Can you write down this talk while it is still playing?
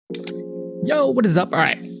Yo, what is up? All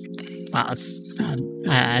right. Wow,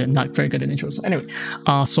 I'm not very good at intros. So anyway,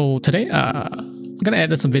 so today, I'm gonna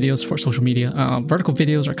edit some videos for social media. Vertical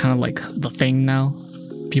videos are kind of like the thing now.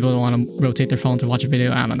 People don't want to rotate their phone to watch a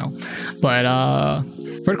video. I don't know, but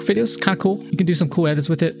vertical videos kind of cool. You can do some cool edits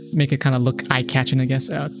with it, make it kind of look eye-catching, I guess.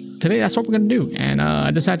 Today, that's what we're gonna do, and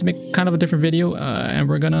I decided to make kind of a different video, and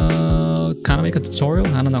we're gonna kind of make a tutorial.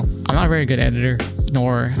 I don't know. I'm not a very good editor,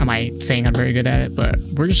 nor am I saying I'm very good at it, but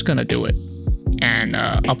we're just gonna do it and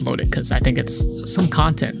upload it because I think it's some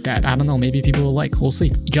content that, I don't know, maybe people will like. We'll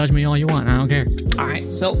see. Judge me all you want. I don't care. All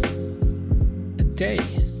right, so today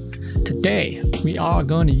we are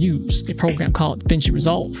going to use a program called DaVinci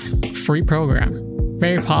Resolve. Free program.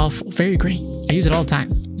 Very powerful. Very great. I use it all the time.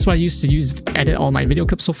 That's what I used to use to edit all my video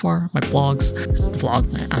clips so far. My vlogs.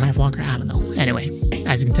 Am I a vlogger? I don't know. Anyway,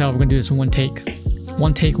 as you can tell, we're going to do this in one take.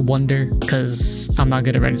 One take wonder, because I'm not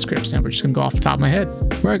good at writing scripts and we're just going to go off the top of my head.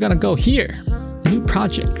 We're going to go here. New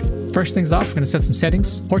project. First things off, we're going to set some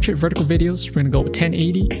settings. Portrait vertical videos, we're going to go with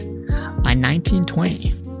 1080 by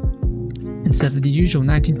 1920. Instead of the usual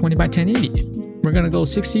 1920 by 1080. We're going to go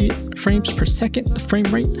 60 frames per second, the frame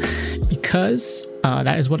rate, because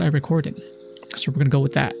that is what I recorded. So we're going to go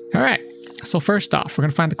with that. All right. So first off, we're going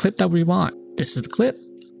to find the clip that we want. This is the clip.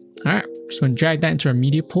 All right. We're just going to drag that into our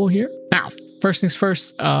media pool here. Now, first things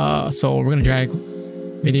first. So we're going to drag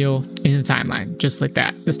video into the timeline, just like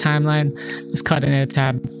that. This timeline, this cut and edit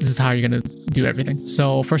tab, this is how you're going to do everything.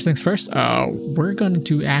 So first things first, we're going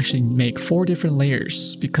to actually make 4 different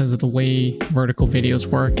layers because of the way vertical videos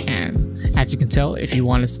work. And as you can tell, if you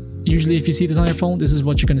want to, usually if you see this on your phone, this is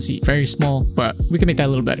what you're going to see. Very small, but we can make that a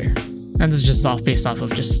little better. And this is just based off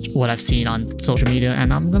of just what I've seen on social media,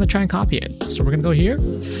 and I'm going to try and copy it. So we're going to go here.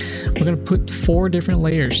 We're going to put 4 different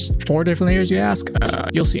layers. 4 different layers, you ask?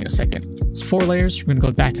 You'll see in a second. It's 4 layers. We're going to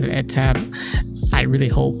go back to the ed tab. I really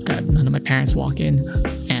hope that none of my parents walk in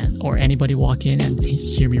or anybody walk in and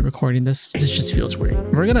hear me recording this. This just feels weird.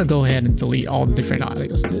 We're going to go ahead and delete all the different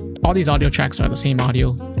audios. All these audio tracks are the same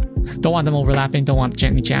audio. Don't want them overlapping, don't want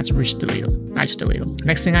any chance, we just delete them. I just delete them.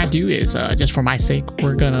 Next thing I do is, just for my sake,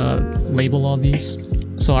 we're gonna label all these.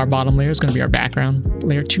 So our bottom layer is gonna be our background.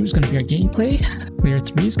 Layer 2 is gonna be our gameplay. Layer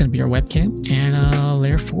 3 is gonna be our webcam. And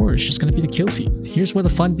layer 4 is just gonna be the kill feed. Here's where the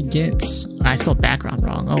fun begins. I spelled background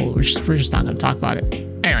wrong. Oh, we're just not gonna talk about it.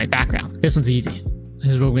 Anyway, background. This one's easy.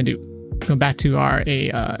 This is what we're gonna do. Go back to our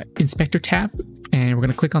inspector tab, and we're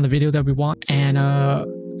gonna click on the video that we want, and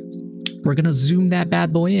we're gonna zoom that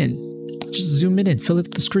bad boy in. Just zoom it in, fill it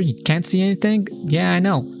with the screen. Can't see anything? Yeah, I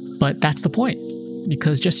know. But that's the point.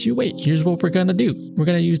 Because just you wait. Here's what we're gonna do. We're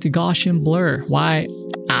gonna use the Gaussian blur. Why?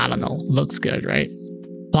 I don't know. Looks good, right?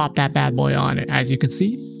 Plop that bad boy on it. As you can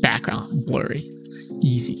see, background, blurry.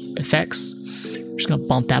 Easy. Effects. We're just gonna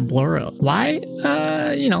bump that blur up. Why?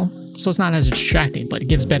 You know, so it's not as distracting, but it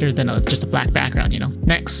gives better than just a black background, you know?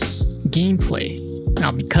 Next, gameplay. Now,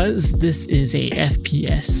 because this is a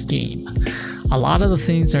FPS game, a lot of the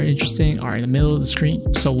things that are interesting are in the middle of the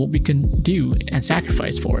screen. So what we can do and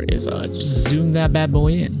sacrifice for is just zoom that bad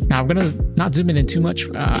boy in. Now, we're going to not zoom it in too much.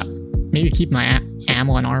 Maybe keep my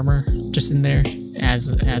ammo and armor just in there as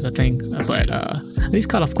a thing. But at least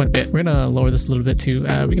cut off quite a bit. We're going to lower this a little bit too.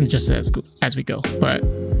 We can adjust it as we go. But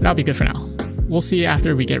that'll be good for now. We'll see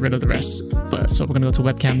after we get rid of the rest. But so we're gonna go to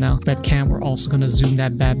webcam now. Webcam, we're also gonna zoom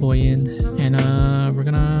that bad boy in, and we're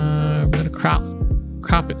gonna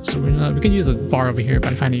crop it. So we can use a bar over here,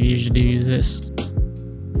 but I find it easier to use this.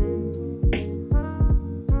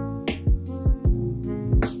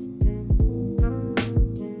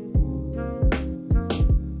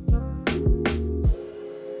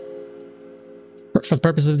 For the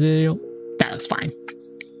purpose of the video, that is fine.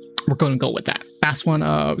 We're going to go with that. Last one,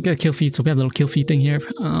 we got a kill feed, so we have a little kill feed thing here.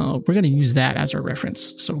 We're going to use that as our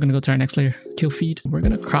reference. So we're going to go to our next layer, kill feed. We're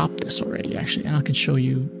going to crop this already, actually, and I can show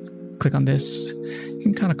you. Click on this. You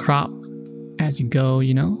can kind of crop as you go,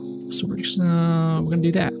 you know. So we're just we're going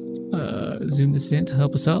to do that. Zoom this in to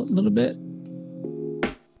help us out a little bit.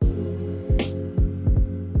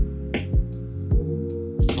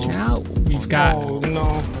 Now we've got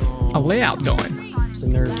a layout going.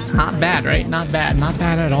 Not bad, right? Not bad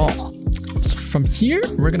at all. So from here,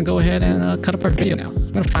 we're gonna go ahead and cut up our video now.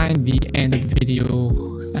 I'm gonna find the end of the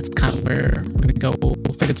video. That's kind of where we're gonna go.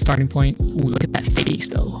 We'll fit the starting point. Ooh, look at that face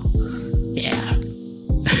though. Yeah.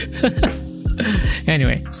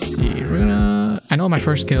 Anyway, let's see. We're gonna. I know my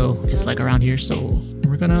first kill is like around here, so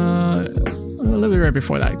we're gonna. A little bit right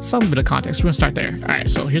before that, some bit of context. We're gonna start there. All right,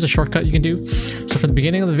 so here's a shortcut you can do. So from the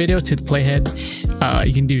beginning of the video to the playhead,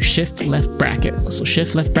 you can do shift left bracket. So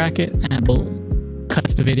shift left bracket, and boom,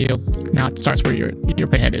 cuts the video. Now it starts where your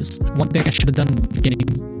playhead is. One thing I should have done in the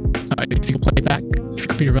beginning if you can play back, if your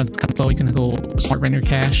computer runs kind of slow, you can go smart render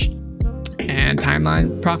cache and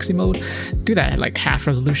timeline proxy mode. Do that at like half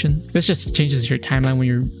resolution. This just changes your timeline when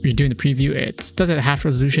you're doing the preview. It does it at half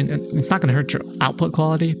resolution, and it's not going to hurt your output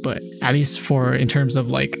quality, but at least for in terms of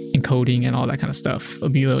like encoding and all that kind of stuff, it'll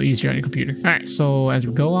be a little easier on your computer. All right, so as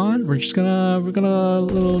we go on, we're gonna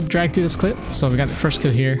little drag through this clip. So we got the first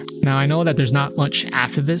kill here. Now I know that there's not much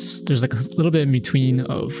after this. There's like a little bit in between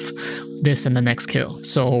of this and the next kill.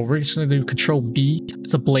 So we're just gonna do Control B.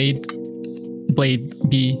 It's a blade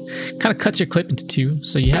B, kind of cuts your clip into two.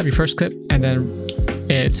 So you have your first clip and then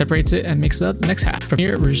it separates it and makes the next half. From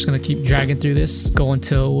here, we're just going to keep dragging through this, go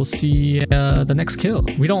until we'll see the next kill.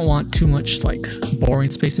 We don't want too much like boring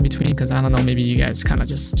space in between, because I don't know, maybe you guys kind of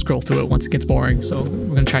just scroll through it once it gets boring. So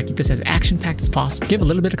we're going to try to keep this as action-packed as possible. Give a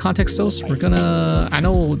little bit of context though. So we're going to, I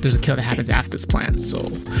know there's a kill that happens after this plan, so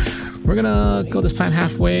we're going to go this plan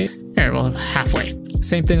halfway. There, well, halfway.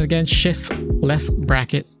 Same thing again, shift, left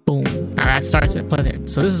bracket, boom. Now that starts it, play it.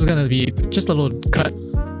 So this is going to be just a little cut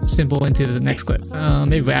symbol into the next clip.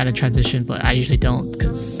 Maybe we add a transition, but I usually don't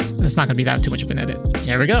because it's not going to be that too much of an edit.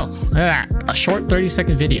 Here we go. Look at that. A short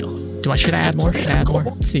 30-second video. Should I add more? Should I add more?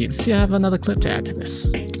 Let's see. I have another clip to add to this.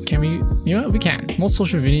 Can we? You know what? We can. Most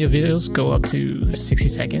social video videos go up to 60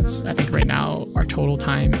 seconds. I think right now our total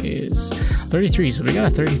time is 33. So we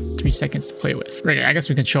got 33 seconds to play with. Right, I guess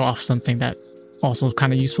we can show off something that also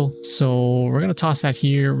kind of useful. So we're going to toss that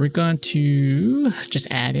here. We're going to just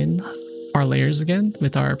add in our layers again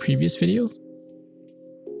with our previous video.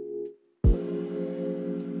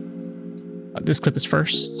 This clip is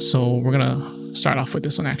first, so we're gonna start off with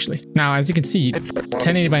this one actually. Now, as you can see,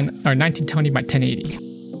 1080 by or 1920 by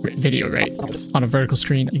 1080 video, right, on a vertical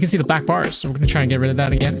screen. You can see the black bars, so we're gonna try and get rid of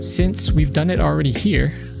that again. Since we've done it already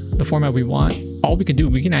here, the format we want, all we can do,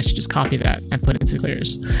 we can actually just copy that and put it into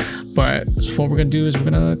layers. But what we're gonna do is we're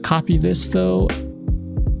gonna copy this though.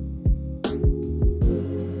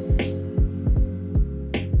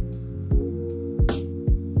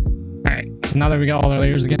 So now that we got all our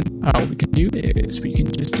layers again, what we can do is we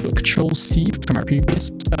can just do a Control C from our previous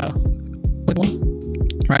one.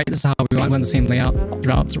 Right, this is how we want the same layout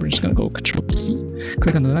throughout. So we're just gonna go Control C,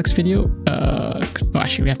 click on the next video.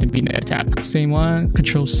 Actually, we have to be in the edit tab. Same one,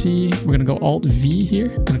 Control C. We're gonna go Alt V here.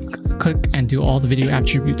 Gonna click and do all the video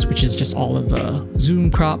attributes, which is just all of the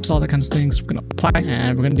zoom, crops, all that kind of things. We're gonna apply,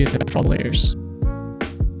 and we're gonna do that for all the layers.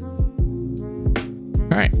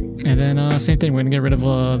 All right. And then same thing, we're gonna get rid of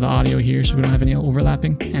the audio here so we don't have any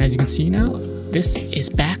overlapping. And as you can see now, this is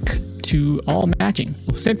back to all matching.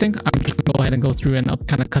 Same thing, I'm just gonna go ahead and go through and I'll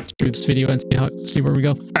kind of cut through this video and see where we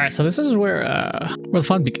go. All right, so this is where the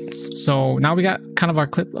fun begins. So now we got kind of our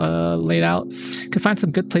clip laid out. Can find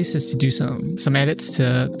some good places to do some edits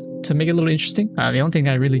to make it a little interesting. The only thing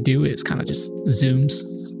I really do is kind of just zooms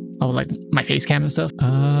of like my face cam and stuff.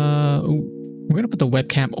 We're gonna put the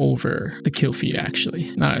webcam over the kill feed actually,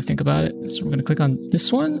 now that I think about it. So we're gonna click on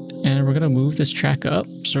this one and we're gonna move this track up.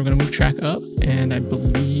 So we're gonna move track up and I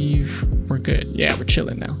believe we're good. Yeah, we're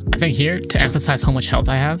chilling now. I think here to emphasize how much health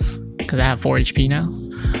I have, because I have 4 HP now.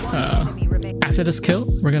 After this kill,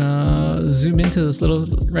 we're gonna zoom into this little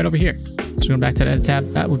right over here. So going back to the edit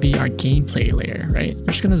tab, that would be our gameplay layer, right? We're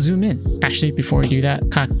just gonna zoom in. Actually, before we do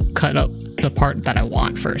that, kind of cut up the part that I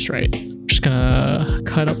want first, right? Just gonna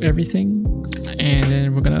cut up everything. And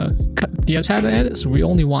then we're gonna cut the other side of the edit. So we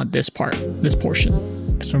only want this part, this portion.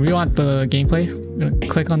 So we want the gameplay. We're gonna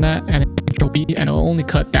click on that and Control B, and it'll only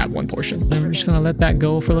cut that one portion. Then we're just gonna let that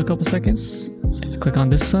go for a couple seconds. Click on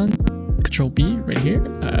this one, Control B right here.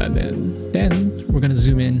 Then we're gonna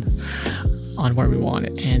zoom in on where we want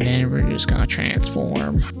it, and then we're just gonna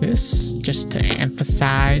transform this just to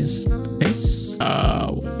emphasize this.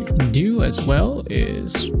 What we can do as well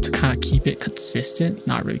is to kind of keep it consistent,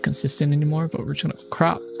 not really consistent anymore, but we're just gonna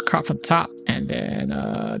crop from the top, and then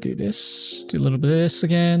do this, do a little bit of this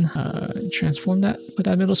again, transform that, put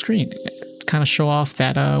that middle screen to kind of show off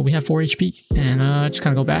that we have 4 HP, and just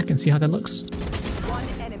kind of go back and see how that looks. 1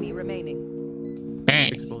 enemy remaining.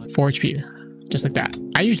 Bang, 4 HP. Just like that.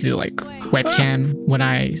 I usually like webcam when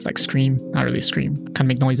I like scream, not really scream, kind of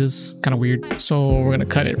make noises, kind of weird. So we're gonna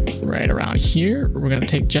cut it right around here. We're gonna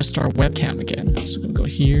take just our webcam again. So we're gonna go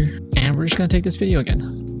here and we're just gonna take this video again.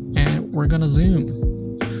 And we're gonna zoom,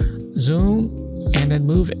 and then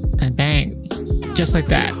move it and bang. Just like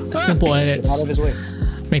that. Simple edits.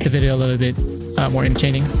 Make the video a little bit more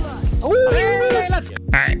entertaining. All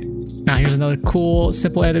right, now here's another cool,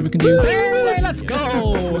 simple edit we can do. Let's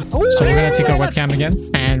go. So we're gonna take our webcam again,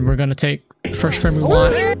 and we're gonna take the first frame we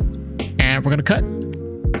want, and we're gonna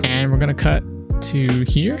cut to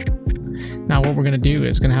here, Now what we're gonna do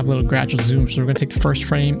is gonna have a little gradual zoom. So we're gonna take the first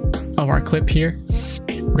frame of our clip here.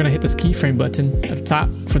 We're gonna hit this keyframe button at the top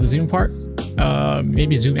for the zoom part.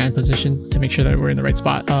 Maybe zoom and position to make sure that we're in the right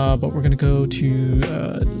spot. But we're gonna go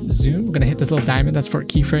to zoom. We're gonna hit this little diamond, that's for a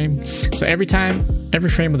keyframe. So every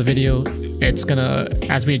frame of the video, it's gonna,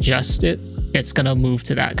 as we adjust it, it's gonna move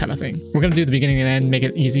to that kind of thing. We're gonna do the beginning and end, make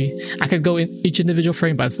it easy. I could go in each individual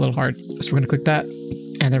frame, but it's a little hard. So we're gonna click that.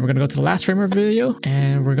 And then we're gonna go to the last frame of the video,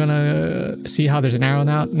 and we're gonna see how there's an arrow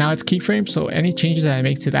now. Now it's keyframe, so any changes that I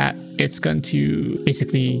make to that, it's going to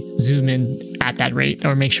basically zoom in at that rate,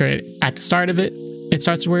 or make sure at the start of it, it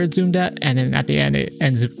starts where it's zoomed at, and then at the end, it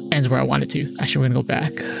ends where I want it to. Actually, we're gonna go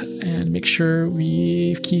back and make sure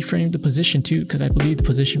we've keyframed the position too, because I believe the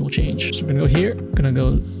position will change. So we're gonna go here, we're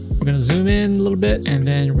gonna zoom in a little bit, and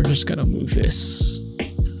then we're just gonna move this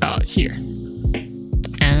here.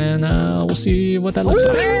 And we'll see what that looks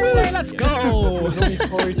like. Let's go! So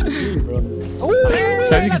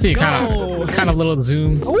as you can see, kind of little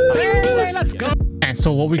zoom. Let's go! And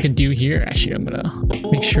so what we can do here, actually, I'm gonna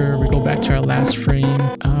make sure we go back to our last frame.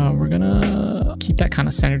 We're gonna keep that kind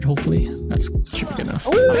of centered, hopefully. That should be good enough.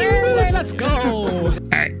 Let's go! All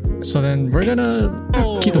right, so then we're gonna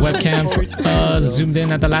keep the webcam zoomed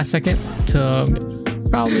in at the last second to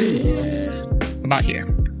probably about here.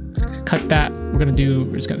 Cut that. We're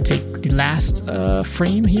just gonna take the last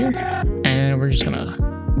frame here, and we're just gonna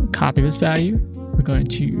copy this value. We're going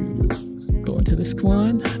to go into this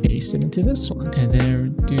one, paste it into this one, and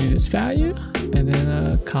then do this value, and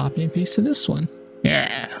then copy and paste to this one.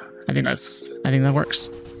 Yeah, I think that works.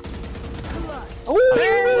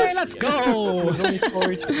 Let's go!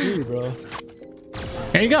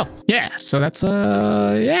 There you go. Yeah, so that's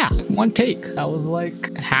one take. That was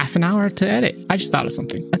like half an hour to edit. I just thought of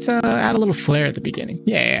something. Let's add a little flare at the beginning.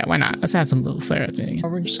 Yeah, why not? Let's add some little flare at the beginning.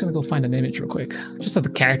 We're just gonna go find an image real quick. Just of the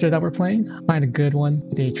character that we're playing. Find a good one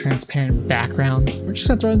with a transparent background. We're just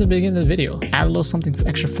gonna throw it in the beginning of the video. Add a little something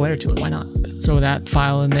extra flair to it. Why not? Let's throw that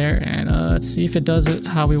file in there, and let's see if it does it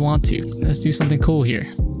how we want to. Let's do something cool here.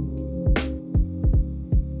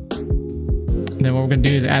 And then what we're gonna do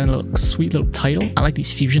is add a little sweet little title. I like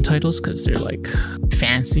these fusion titles because they're like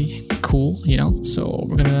fancy, cool, you know. So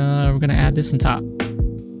we're gonna add this on top.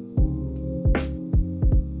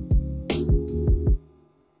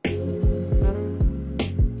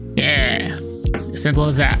 Yeah, simple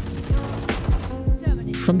as that.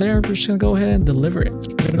 From there, we're just gonna go ahead and deliver it.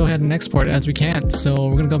 We're gonna go ahead and export it as we can. So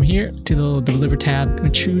we're gonna come here to the deliver tab,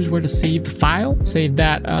 gonna choose where to save the file. Save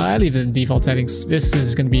that. I leave it in default settings. This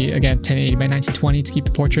is gonna be again 1080 by 1920 to keep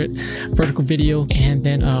the portrait, vertical video, and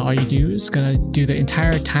then all you do is gonna do the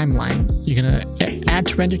entire timeline. You're gonna add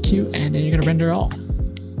to render queue, and then you're gonna render all.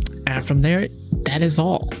 And from there, that is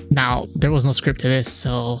all. Now, there was no script to this,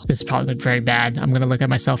 so this is probably very bad. I'm gonna look at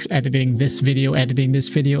myself editing this video, and it's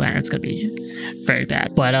gonna be very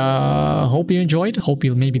bad. But hope you enjoyed. Hope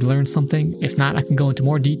you maybe learned something. If not, I can go into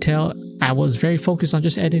more detail. I was very focused on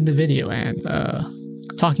just editing the video, and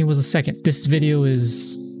talking was a second. This video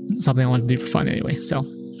is something I wanted to do for fun anyway. So,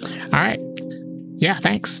 all right. Yeah,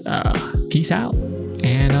 thanks. Peace out.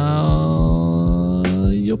 And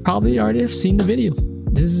you'll probably already have seen the video.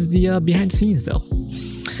 This is the behind the scenes though.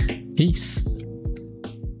 Peace.